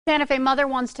Santa Fe mother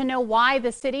wants to know why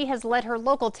the city has let her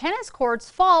local tennis courts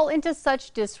fall into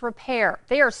such disrepair.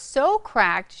 They are so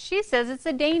cracked, she says it's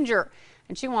a danger.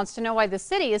 And she wants to know why the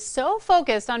city is so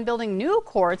focused on building new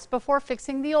courts before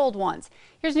fixing the old ones.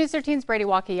 Here's News 13's Brady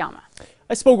Wakayama.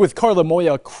 I spoke with Carla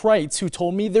Moya Kreitz, who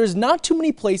told me there's not too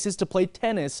many places to play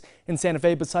tennis in Santa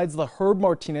Fe besides the Herb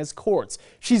Martinez courts.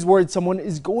 She's worried someone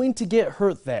is going to get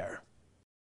hurt there.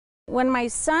 When my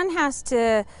son has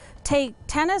to take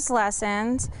tennis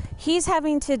lessons, he's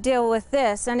having to deal with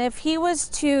this. And if he was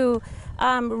to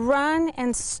run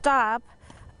and stop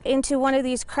into one of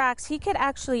these cracks, he could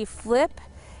actually flip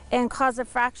and cause a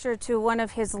fracture to one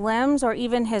of his limbs or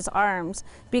even his arms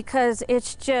because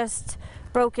it's just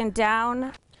broken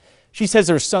down. She says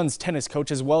her son's tennis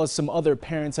coach, as well as some other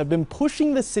parents, have been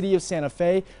pushing the city of Santa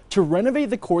Fe to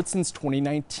renovate the courts since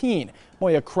 2019.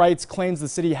 Moya Kreitz claims the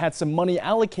city had some money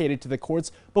allocated to the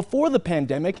courts before the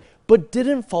pandemic, but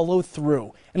didn't follow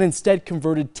through, and instead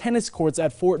converted tennis courts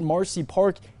at Fort Marcy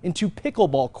Park into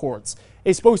pickleball courts. A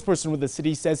spokesperson with the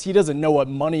city says he doesn't know what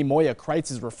money Moya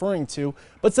Kreitz is referring to,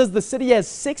 but says the city has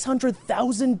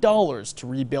 $600,000 to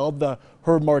rebuild the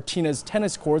Herb Martinez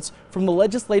tennis courts from the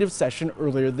legislative session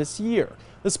earlier this year.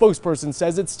 The spokesperson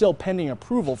says it's still pending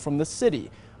approval from the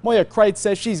city. Moya Kreitz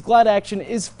says she's glad action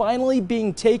is finally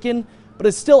being taken, but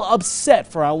is still upset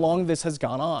for how long this has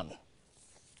gone on.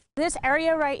 This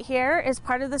area right here is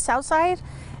part of the south side.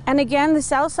 And again, the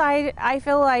south side, I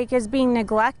feel like, is being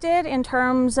neglected in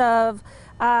terms of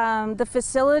the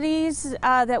facilities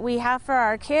that we have for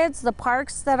our kids, the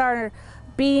parks that are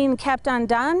being kept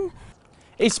undone.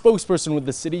 A spokesperson with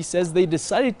the city says they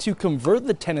decided to convert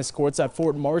the tennis courts at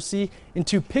Fort Marcy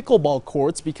into pickleball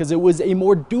courts because it was a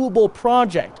more doable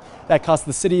project that cost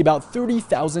the city about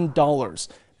 $30,000.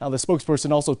 Now, the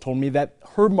spokesperson also told me that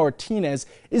Herb Martinez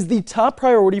is the top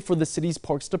priority for the city's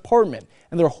parks department,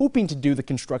 and they're hoping to do the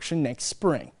construction next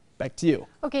spring. Back to you.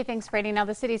 Okay, thanks, Brady. Now,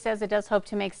 the city says it does hope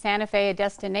to make Santa Fe a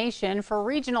destination for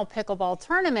regional pickleball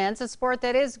tournaments, a sport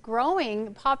that is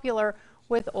growing popular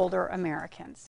with older Americans.